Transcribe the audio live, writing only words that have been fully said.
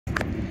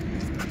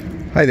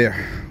Hi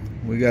there,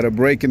 we got a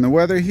break in the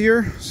weather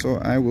here, so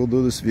I will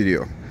do this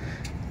video.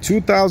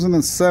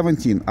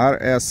 2017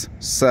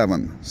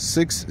 rs7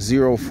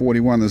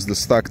 6041 is the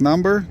stock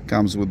number.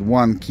 Comes with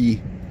one key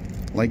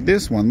like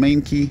this, one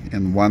main key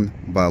and one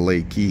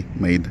ballet key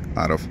made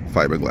out of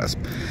fiberglass.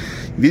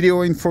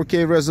 Video in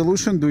 4K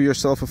resolution. Do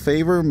yourself a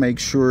favor, make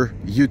sure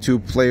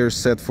YouTube player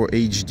set for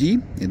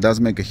HD. It does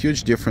make a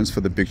huge difference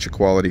for the picture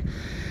quality.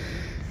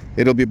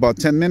 It'll be about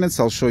 10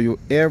 minutes. I'll show you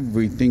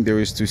everything there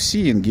is to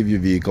see and give you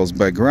vehicle's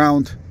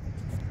background.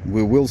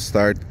 We will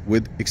start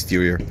with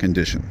exterior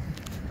condition.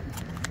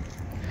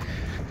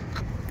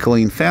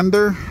 Clean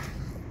fender,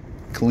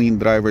 clean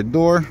driver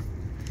door,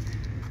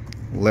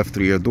 left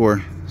rear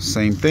door,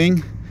 same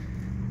thing,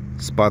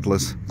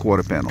 spotless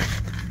quarter panel.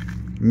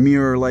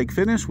 Mirror-like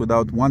finish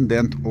without one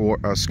dent or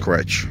a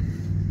scratch.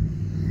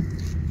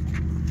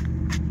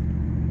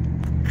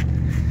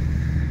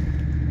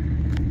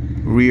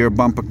 Rear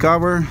bumper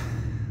cover,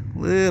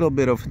 little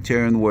bit of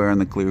tear and wear on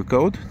the clear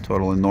coat,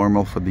 totally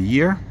normal for the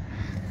year.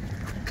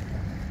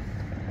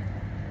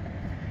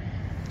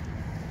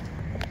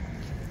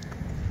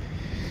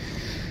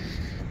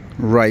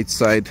 Right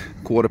side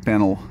quarter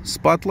panel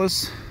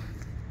spotless,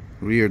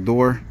 rear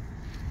door,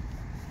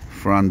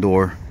 front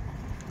door,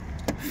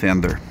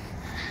 fender.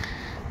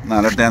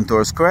 Not a dent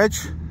or a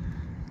scratch,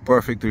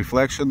 perfect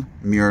reflection,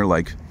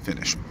 mirror-like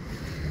finish.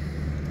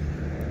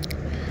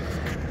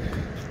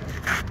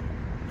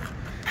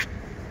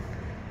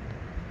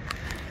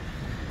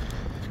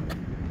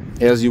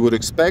 As you would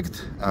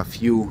expect, a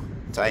few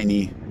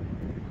tiny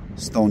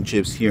stone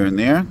chips here and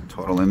there,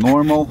 totally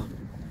normal.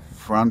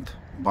 Front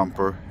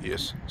bumper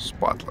is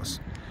spotless.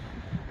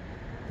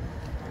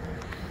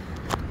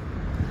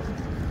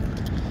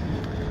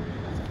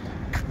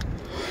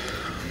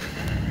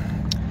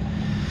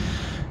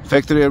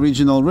 Factory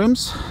original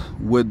rims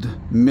with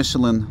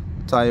Michelin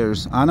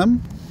tires on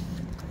them.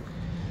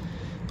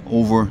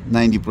 Over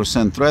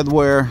 90% tread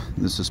wear.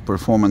 This is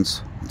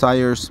performance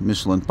tires,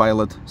 Michelin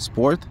Pilot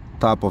Sport,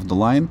 top of the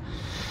line.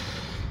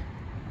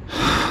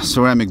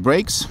 Ceramic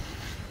brakes.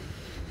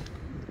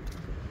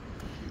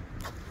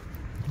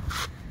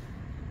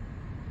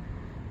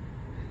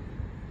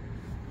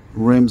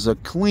 Rims are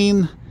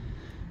clean.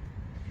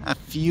 A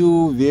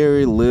few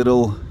very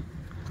little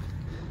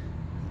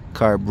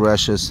car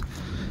brushes.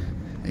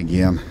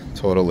 Again,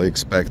 totally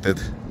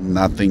expected.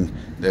 Nothing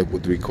that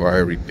would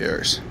require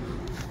repairs.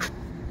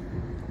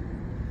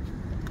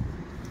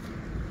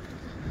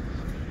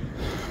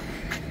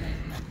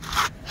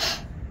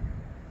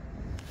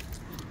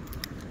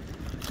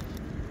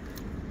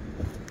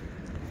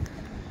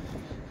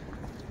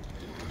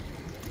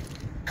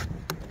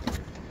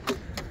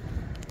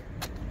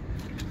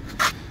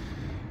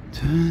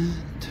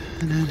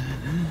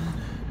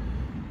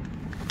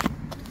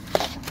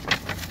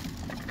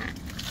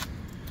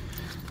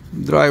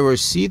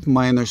 Driver's seat,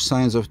 minor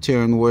signs of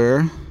tear and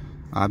wear,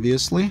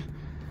 obviously.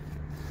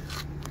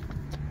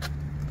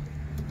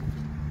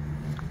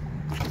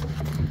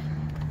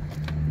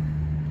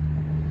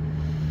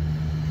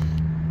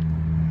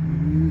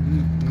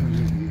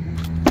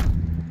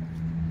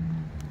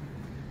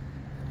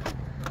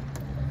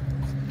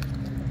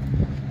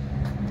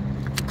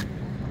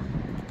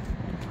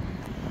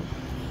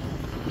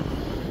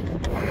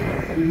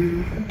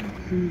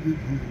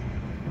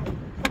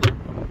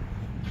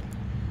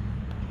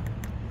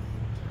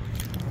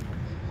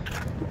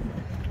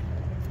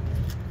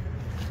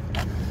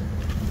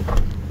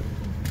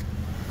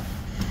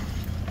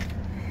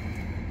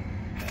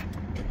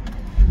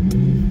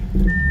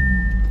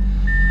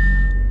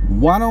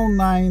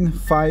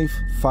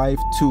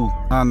 $109,552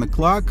 on the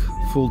clock,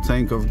 full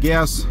tank of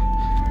gas.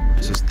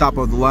 This is top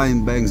of the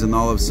line Bang &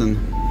 Olufsen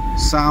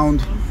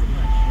sound.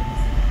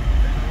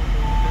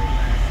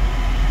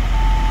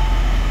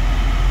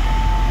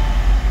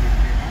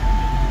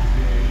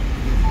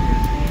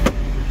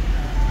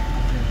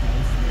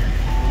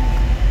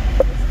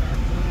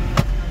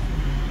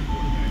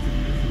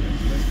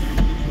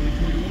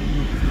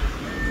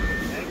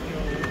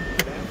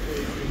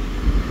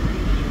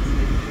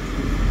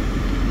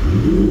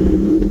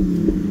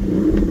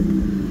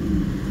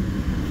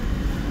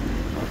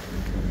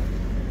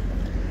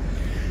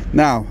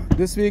 Now,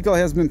 this vehicle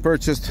has been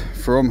purchased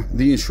from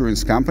the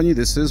insurance company.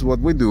 This is what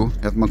we do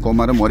at Macomb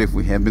Automotive.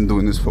 We have been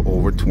doing this for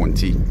over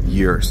 20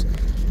 years.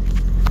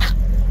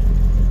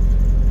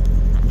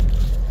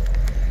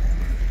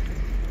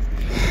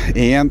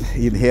 And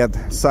it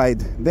had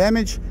side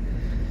damage.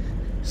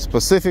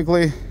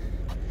 Specifically,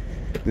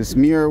 this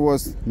mirror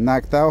was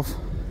knocked off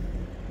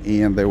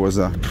and there was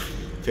a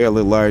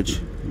fairly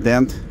large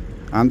dent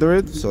under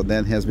it, so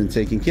that has been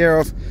taken care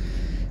of.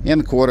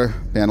 And quarter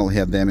panel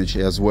had damage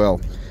as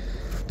well.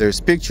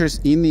 There's pictures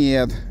in the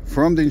ad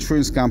from the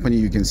insurance company.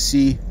 You can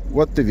see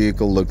what the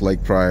vehicle looked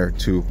like prior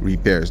to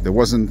repairs. There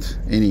wasn't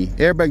any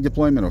airbag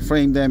deployment or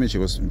frame damage. It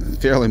was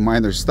fairly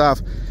minor stuff,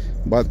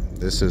 but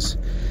this is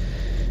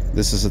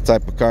a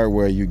type of car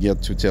where you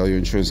get to tell your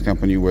insurance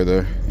company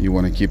whether you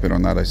want to keep it or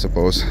not, I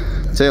suppose.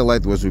 Tail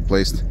light was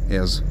replaced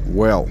as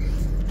well.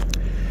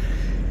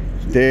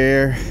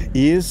 There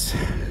is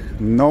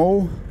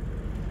no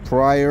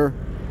prior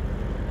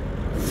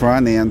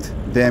front end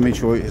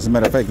damage, or as a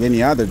matter of fact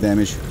any other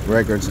damage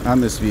records on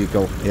this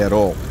vehicle at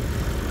all.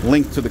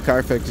 Link to the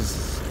Carfax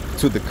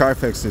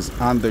is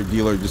under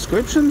dealer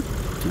description.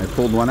 I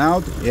pulled one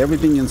out.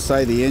 Everything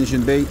inside the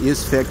engine bay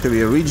is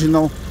factory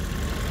original.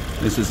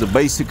 This is a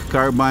basic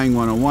car buying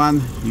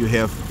 101. You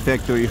have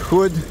factory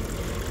hood,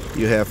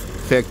 you have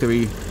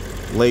factory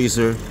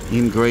laser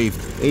engraved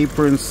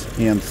aprons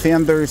and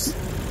fenders.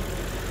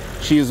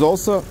 She is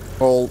also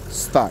all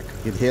stock.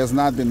 It has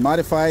not been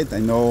modified. I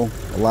know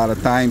a lot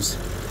of times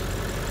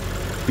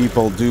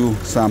people do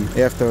some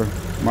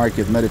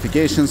aftermarket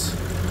modifications.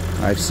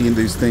 I've seen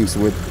these things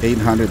with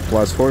 800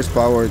 plus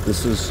horsepower.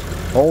 This is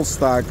all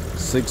stock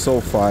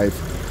 605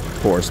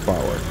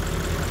 horsepower.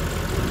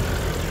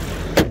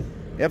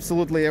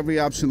 Absolutely every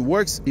option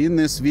works in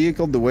this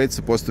vehicle the way it's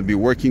supposed to be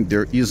working.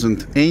 There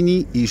isn't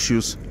any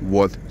issues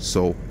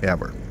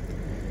whatsoever.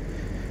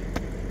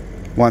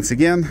 Once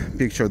again,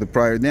 picture of the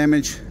prior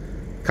damage,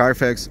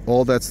 Carfax,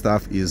 all that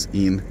stuff is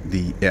in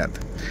the ad.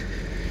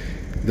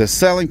 The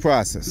selling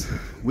process,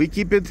 we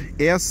keep it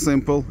as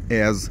simple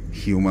as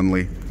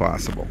humanly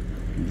possible.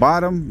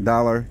 Bottom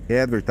dollar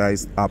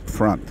advertised up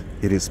front.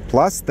 It is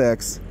plus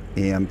tax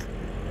and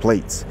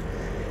plates.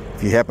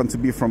 If you happen to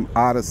be from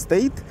out of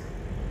state,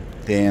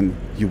 then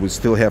you will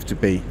still have to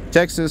pay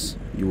taxes.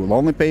 You will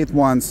only pay it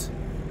once.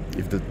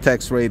 If the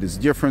tax rate is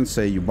different,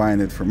 say you're buying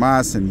it from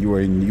us and you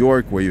are in New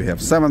York where you have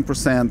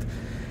 7%,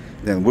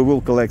 then we will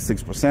collect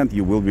 6%.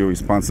 You will be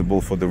responsible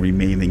for the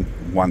remaining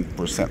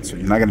 1%. So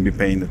you're not going to be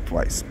paying it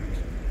twice.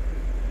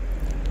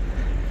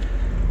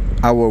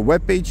 Our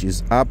webpage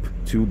is up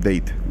to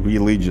date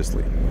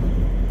religiously.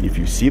 If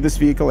you see this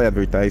vehicle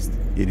advertised,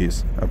 it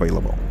is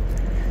available.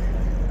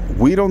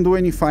 We don't do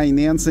any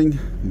financing.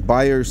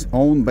 Buyer's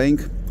own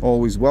bank,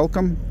 always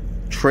welcome.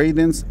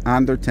 Trade-ins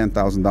under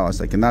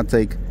 $10,000. I cannot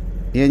take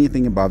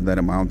anything above that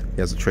amount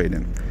as a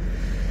trade-in.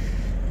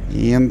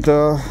 And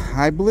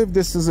I believe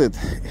this is it.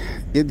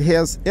 It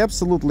has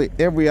absolutely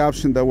every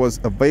option that was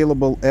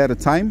available at a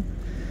time.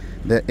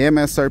 The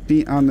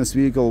MSRP on this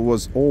vehicle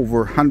was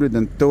over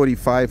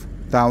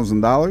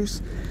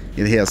 $135,000.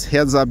 It has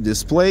heads-up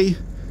display.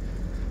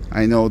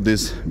 I know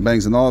this Bang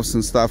 &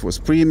 Olufsen stuff was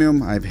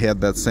premium. I've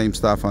had that same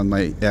stuff on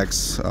my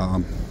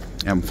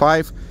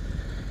M5.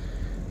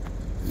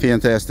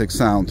 Fantastic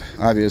sound.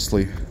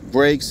 Obviously,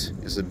 brakes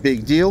is a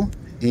big deal,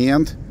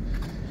 and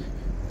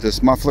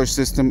this muffler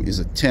system is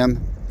a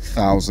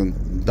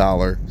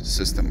 $10,000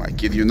 system. I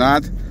kid you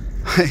not.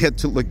 I had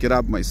to look it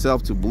up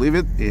myself to believe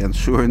it, and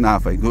sure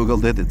enough, I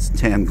googled it. It's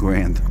 10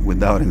 grand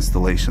without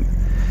installation.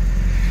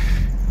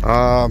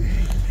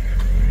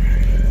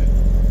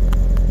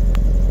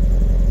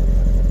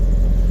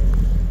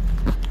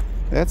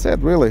 That's it,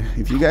 really.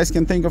 If you guys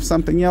can think of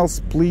something else,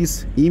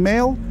 please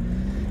email.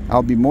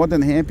 I'll be more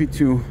than happy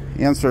to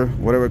answer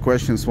whatever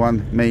questions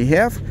one may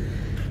have.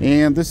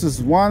 And this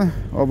is one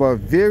of a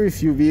very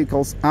few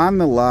vehicles on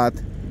the lot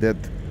that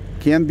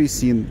can be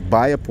seen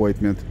by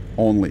appointment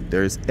only.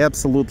 There is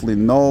absolutely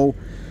no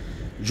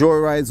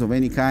joyrides of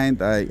any kind.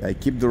 I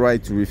keep the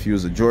right to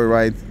refuse a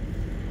joyride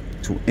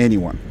to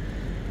anyone.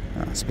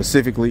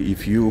 Specifically,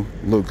 if you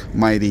look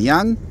mighty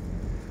young,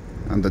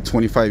 under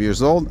 25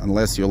 years old,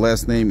 unless your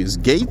last name is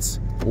Gates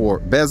or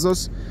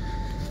Bezos,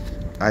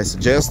 I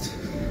suggest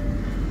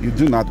you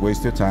do not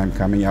waste your time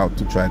coming out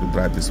to try to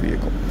drive this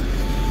vehicle.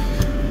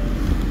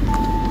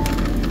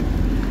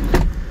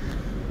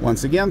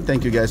 Once again,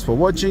 thank you guys for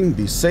watching.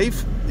 Be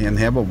safe and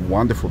have a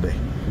wonderful day.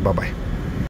 Bye-bye.